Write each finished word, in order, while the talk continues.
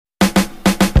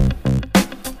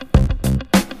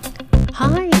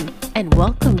and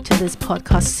welcome to this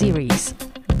podcast series,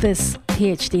 This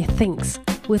PhD Thinks,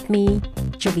 with me,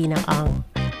 Jovina Ang.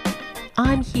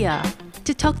 I'm here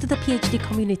to talk to the PhD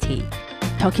community.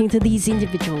 Talking to these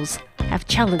individuals have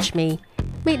challenged me,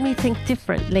 made me think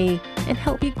differently, and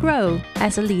helped me grow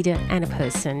as a leader and a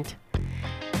person.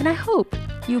 And I hope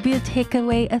you'll be able to take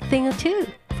away a thing or two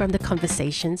from the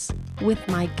conversations with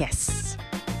my guests.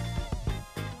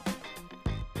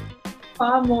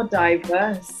 Far more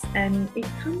diverse, and it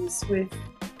comes with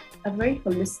a very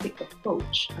holistic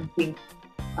approach, I think,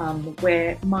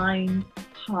 where mind,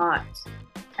 heart,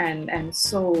 and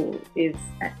soul is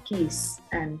at peace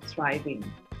and thriving.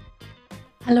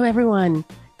 Hello, everyone.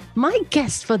 My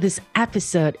guest for this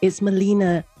episode is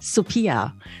Melina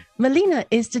Suppiah. Melina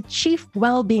is the Chief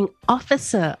Wellbeing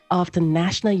Officer of the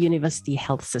National University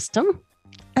Health System,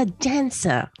 a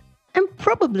dancer, and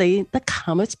probably the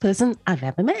calmest person I've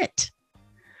ever met.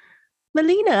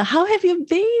 Melina, how have you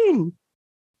been?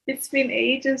 It's been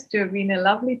ages, Jovina.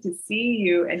 Lovely to see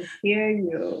you and hear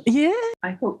you. Yeah.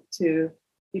 I hope to,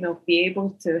 be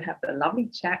able to have a lovely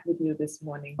chat with you this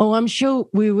morning. Oh, I'm sure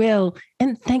we will.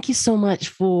 And thank you so much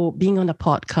for being on the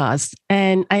podcast.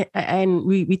 And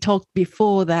we talked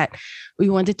before that we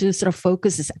wanted to sort of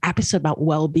focus this episode about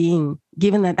well-being,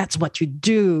 given that that's what you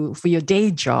do for your day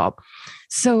job.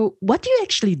 So what do you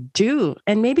actually do?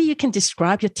 And maybe you can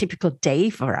describe your typical day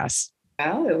for us.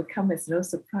 Well, it will come as no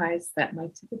surprise that my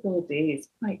typical day is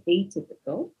quite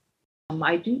atypical.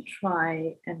 I do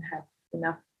try and have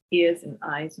enough ears and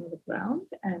eyes on the ground,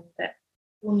 and that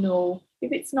will know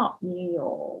if it's not me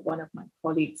or one of my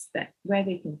colleagues that where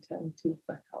they can turn to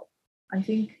for help. I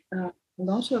think a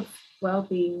lot of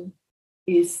well-being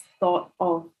is thought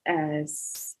of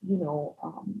as,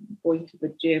 going to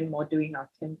the gym or doing our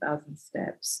 10,000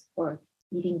 steps or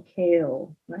eating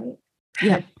kale, right?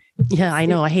 Yeah. Yeah, I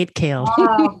know. I hate kale.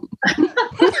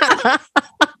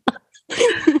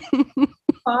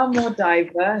 Far more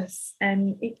diverse,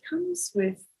 and it comes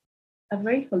with a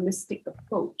very holistic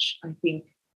approach, I think,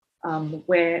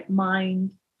 where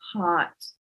mind, heart,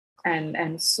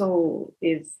 and soul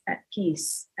is at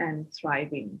peace and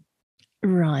thriving.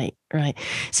 Right.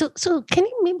 So can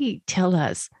you maybe tell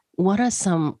us what are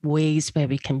some ways where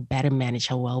we can better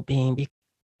manage our well-being?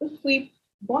 If we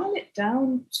boil it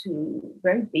down to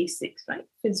very basics, right?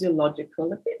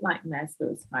 Physiological, a bit like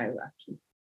Maslow's hierarchy.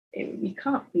 We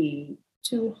can't be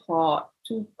too hot,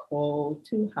 too cold,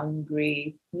 too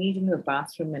hungry, needing a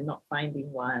bathroom and not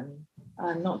finding one,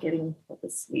 not getting proper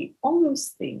sleep, all those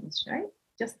things, right?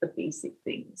 Just the basic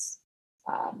things.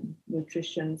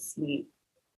 Nutrition, sleep,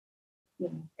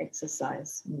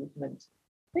 exercise, movement.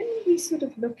 Then we sort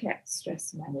of look at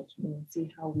stress management and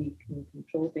see how we can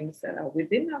control things that are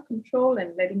within our control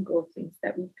and letting go of things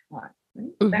that we can't.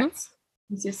 Right? Mm-hmm. That's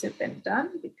easier said than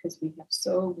done because we have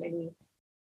so many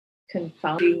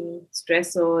confounding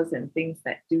stressors and things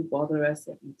that do bother us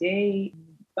every day.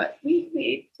 But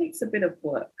it takes a bit of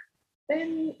work.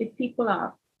 Then if people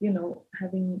are,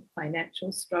 having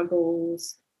financial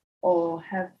struggles or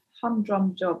have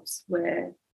humdrum jobs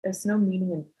where there's no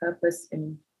meaning and purpose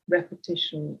in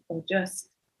repetition or just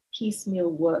piecemeal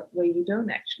work where you don't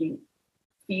actually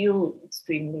feel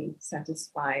extremely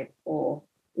satisfied or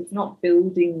it's not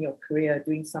building your career,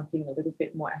 doing something a little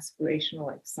bit more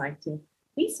aspirational, exciting.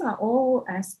 These are all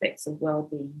aspects of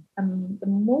well-being. And the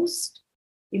most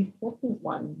important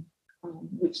one,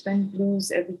 which then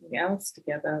glues everything else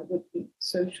together, would be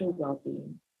social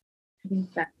well-being. Having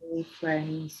family,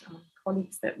 friends,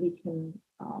 colleagues that we can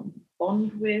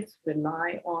bond with,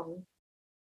 rely on.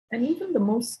 And even the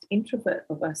most introvert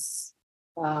of us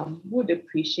would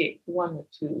appreciate one or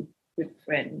two good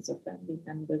friends or family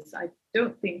members. I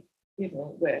don't think,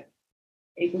 we're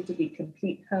able to be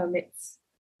complete hermits.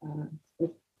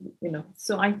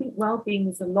 So I think well-being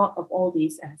is a lot of all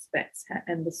these aspects,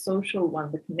 and the social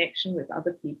one, the connection with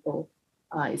other people,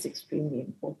 is extremely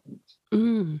important.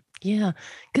 Yeah,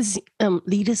 because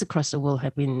leaders across the world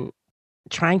have been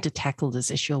trying to tackle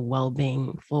this issue of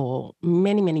well-being for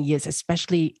many, many years,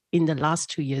 especially in the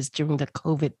last 2 years during the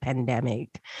COVID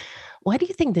pandemic. Why do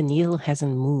you think the needle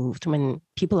hasn't moved when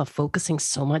people are focusing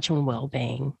so much on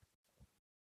well-being?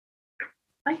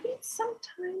 I think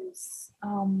sometimes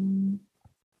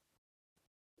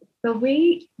the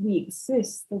way we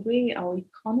exist, the way our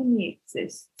economy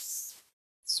exists,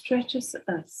 stretches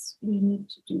us. We need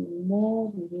to do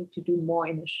more. We need to do more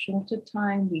in a shorter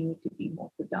time. We need to be more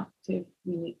productive.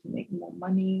 We need to make more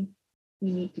money.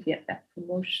 We need to get that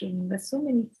promotion. There's so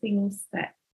many things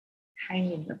that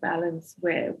hang in the balance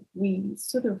where we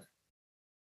sort of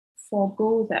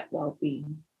forego that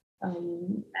well-being.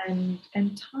 And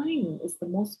time is the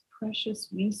most precious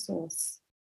resource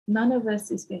none of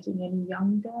us is getting any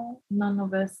younger. None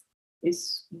of us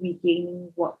is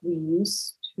regaining what we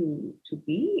used to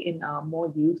be in our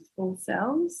more youthful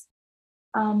selves.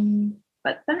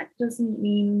 But that doesn't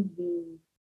mean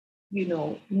we,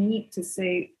 need to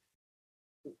say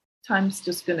time's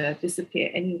just going to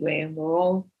disappear anyway and we're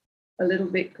all a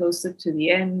little bit closer to the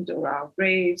end or our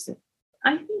graves.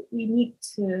 I think we need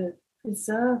to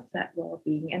preserve that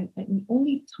well-being, and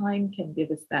only time can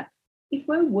give us that. If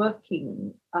we're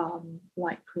working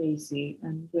like crazy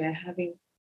and we're having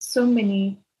so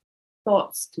many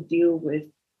thoughts to deal with,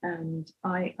 and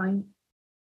I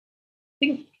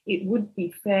think it would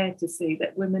be fair to say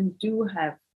that women do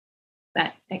have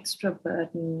that extra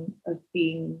burden of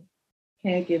being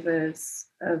caregivers,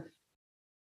 of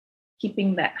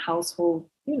keeping that household,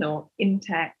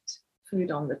 intact, food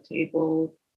on the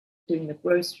table, doing the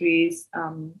groceries.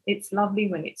 It's lovely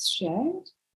when it's shared,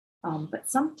 but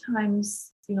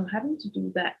sometimes, having to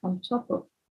do that on top of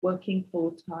working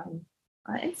full time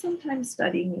and sometimes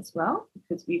studying as well,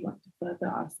 because we want to further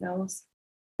ourselves,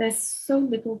 there's so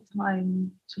little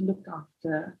time to look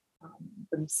after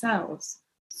themselves.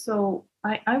 So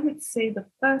I would say the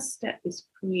first step is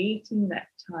creating that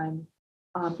time.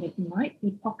 It might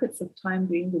be pockets of time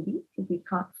during the week if we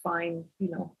can't find,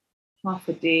 half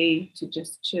a day to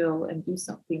just chill and do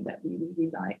something that we really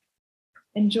like.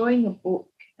 Enjoying a book,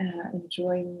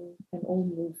 enjoying an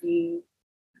old movie,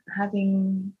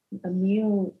 having a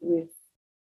meal with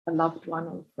a loved one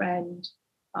or a friend.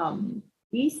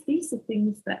 These are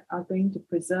things that are going to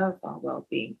preserve our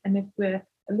well-being. And if we're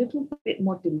a little bit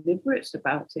more deliberate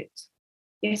about it,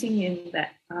 getting in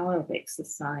that hour of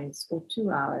exercise or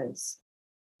 2 hours,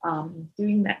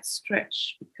 doing that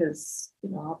stretch because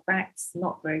our back's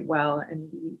not very well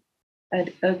and we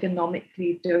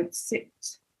ergonomically don't sit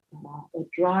or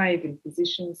drive in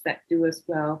positions that do us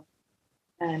well.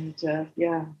 And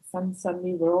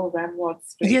suddenly we're all ramrods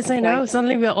straight. Yes, I know.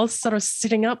 Suddenly we're all sort of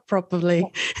sitting up properly.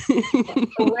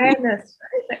 Awareness,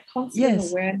 right? That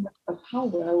constant awareness of how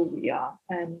well we are.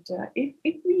 And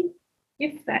if we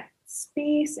give that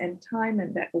space and time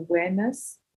and that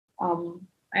awareness,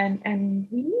 and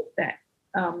we need that.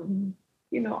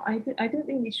 I don't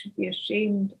think we should be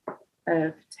ashamed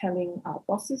of telling our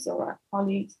bosses or our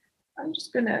colleagues, I'm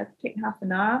just going to take half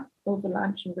an hour over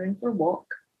lunch and going for a walk,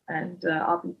 and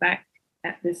I'll be back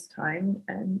at this time.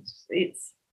 And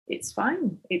it's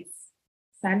fine. It's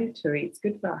salutary. It's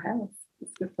good for our health.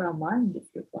 It's good for our mind. It's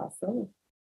good for our soul.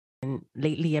 And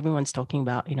lately, everyone's talking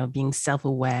about, being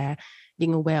self-aware,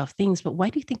 being aware of things. But why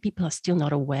do you think people are still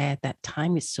not aware that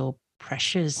time is so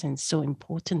precious and so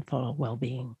important for our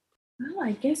well-being? Well,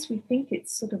 I guess we think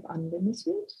it's sort of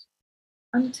unlimited.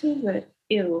 Until we're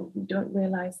ill, we don't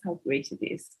realize how great it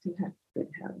is to have good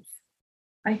health.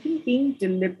 I think being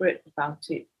deliberate about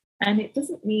it, and it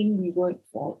doesn't mean we won't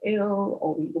fall ill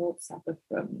or we won't suffer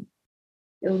from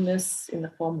illness in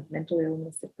the form of mental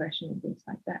illness, depression, and things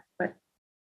like that. But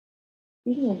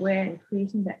being aware and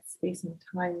creating that space and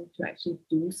time to actually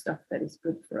do stuff that is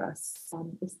good for us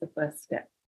is the first step.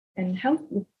 And health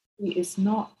is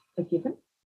not a given.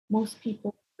 Most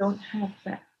people don't have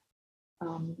that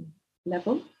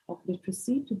level of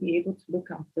literacy to be able to look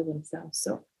after themselves.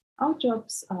 So our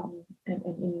jobs, and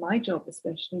in my job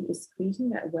especially, is creating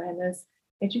that awareness,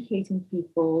 educating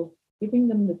people, giving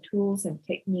them the tools and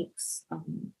techniques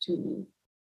to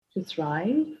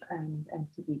thrive and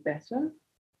to be better.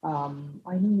 I know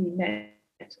we met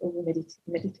over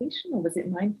meditation, or was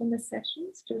it mindfulness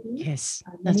sessions, Jodie? Yes,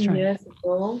 that's right. Many years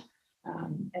ago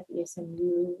at the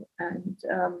SMU, and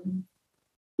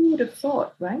who would have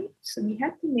thought, right? So we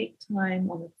had to make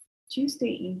time on a Tuesday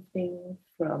evening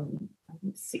from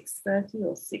 6:30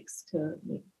 or 6 to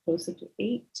maybe closer to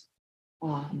 8.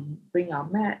 Bring our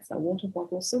mats, our water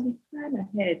bottles. So we plan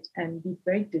ahead and be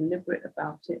very deliberate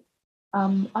about it.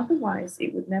 Otherwise,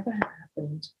 it would never have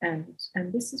happened.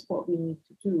 And this is what we need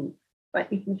to do. But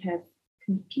if we have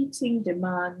competing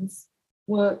demands,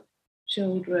 work,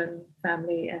 children,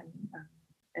 family,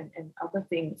 and other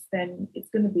things, then it's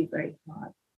going to be very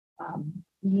hard.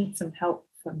 We need some help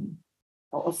from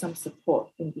or some support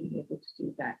in being able to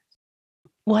do that.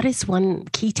 What is one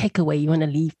key takeaway you want to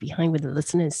leave behind with the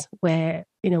listeners where,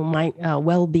 my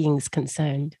well-being is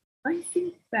concerned? I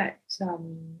think that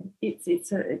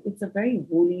it's a very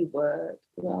woolly word,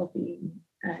 well-being,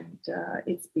 and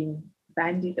it's been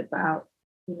bandied about,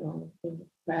 in the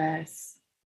press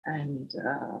and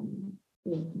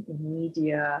in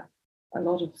media, a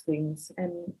lot of things.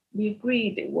 And we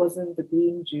agreed it wasn't the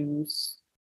green juice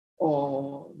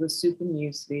or the super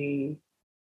muesli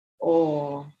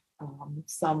or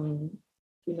some,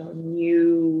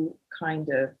 new kind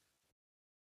of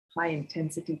high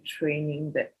intensity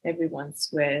training that everyone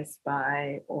swears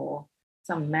by, or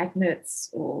some magnets,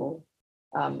 or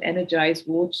energized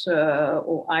water,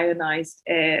 or ionized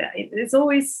air. There's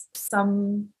always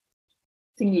something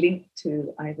linked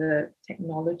to either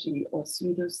technology or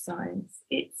pseudoscience.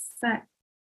 It's that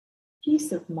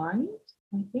peace of mind,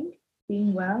 I think.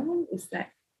 Being well is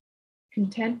that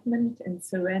contentment and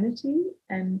serenity,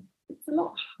 and it's a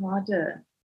lot harder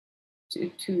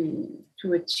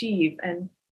to achieve. And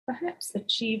perhaps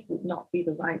achieve would not be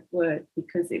the right word,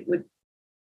 because it would,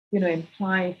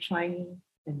 imply trying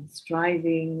and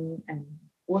striving and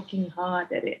working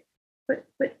hard at it. But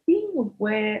being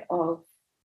aware of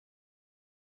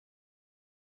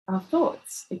our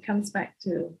thoughts, it comes back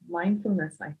to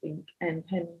mindfulness, I think, and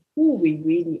who we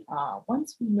really are.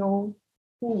 Once we know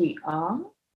who we are,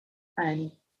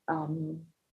 and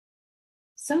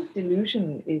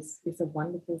self-delusion is a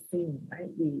wonderful thing,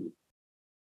 right? We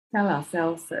tell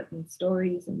ourselves certain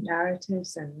stories and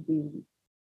narratives, and we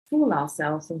fool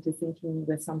ourselves into thinking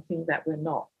we're something that we're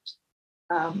not.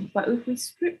 But if we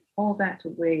strip all that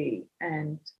away,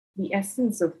 and the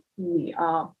essence of who we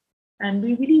are, and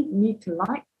we really need to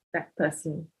like that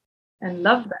person and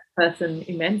love that person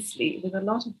immensely, with a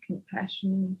lot of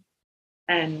compassion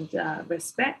and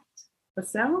respect for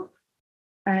self,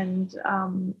 and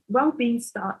well-being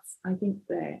starts, I think,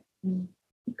 there. And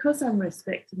because I'm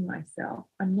respecting myself,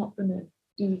 I'm not going to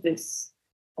do this,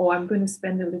 or I'm going to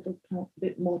spend a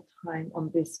bit more time on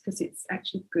this because it's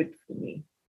actually good for me,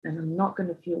 and I'm not going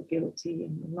to feel guilty,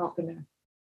 and I'm not going to,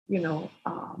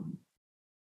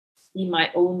 be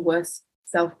my own worst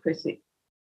self-critic.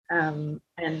 And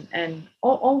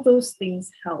all those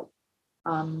things help.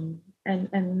 And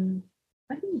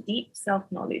I think deep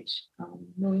self-knowledge,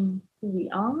 knowing who we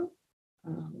are,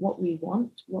 what we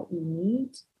want, what we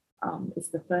need, is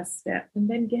the first step. And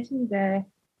then getting there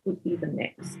would be the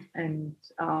next. And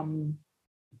can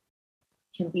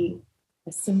be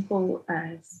as simple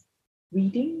as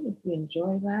reading, if we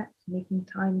enjoy that, making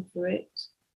time for it,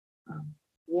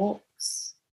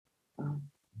 walks,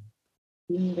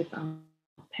 being with our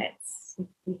pets, if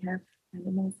we have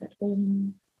animals at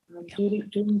home,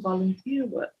 doing volunteer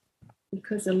work,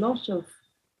 because a lot of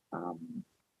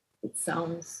it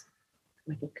sounds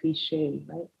like a cliche,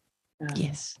 right?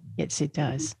 Yes, it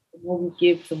does. The more we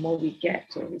give, the more we get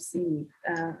or receive.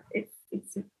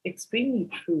 It's extremely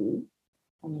true,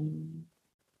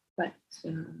 but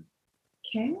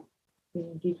care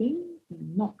in giving,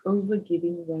 and not over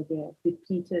giving where we're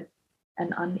depleted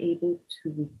and unable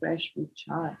to refresh,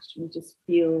 recharge. We just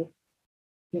feel,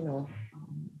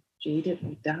 jaded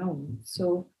or down.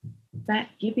 So that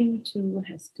giving too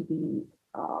has to be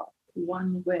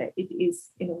one where it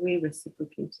is in a way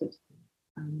reciprocated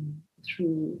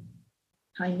through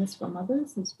kindness from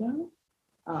others as well.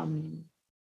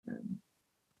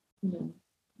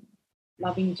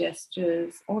 Loving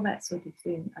gestures, all that sort of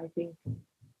thing, I think,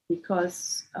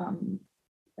 because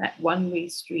that one-way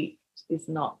street is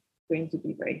not going to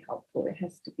be very helpful. It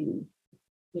has to be,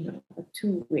 a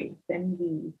two-way. Then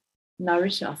we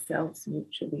nourish ourselves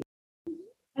mutually.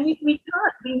 And if we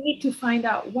can't, we need to find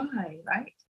out why,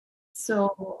 right?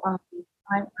 So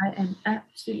I am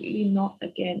absolutely not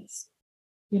against,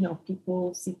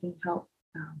 people seeking help,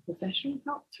 professional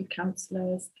help through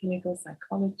counselors, clinical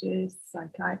psychologists,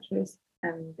 psychiatrists,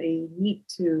 and they need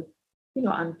to,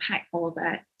 unpack all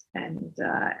that, and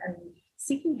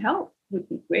seeking help would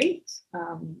be great.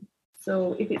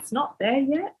 So if it's not there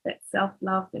yet, that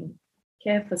self-love and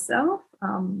care for self,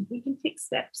 we can take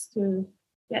steps to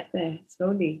get there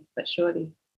slowly but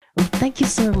surely. Well, thank you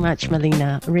so much,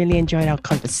 Melina. Really enjoyed our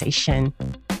conversation.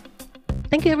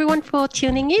 Thank you everyone for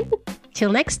tuning in.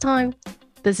 Till next time,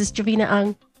 this is Jovina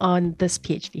Ang on This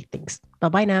PhD Thinks.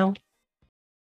 Bye-bye now.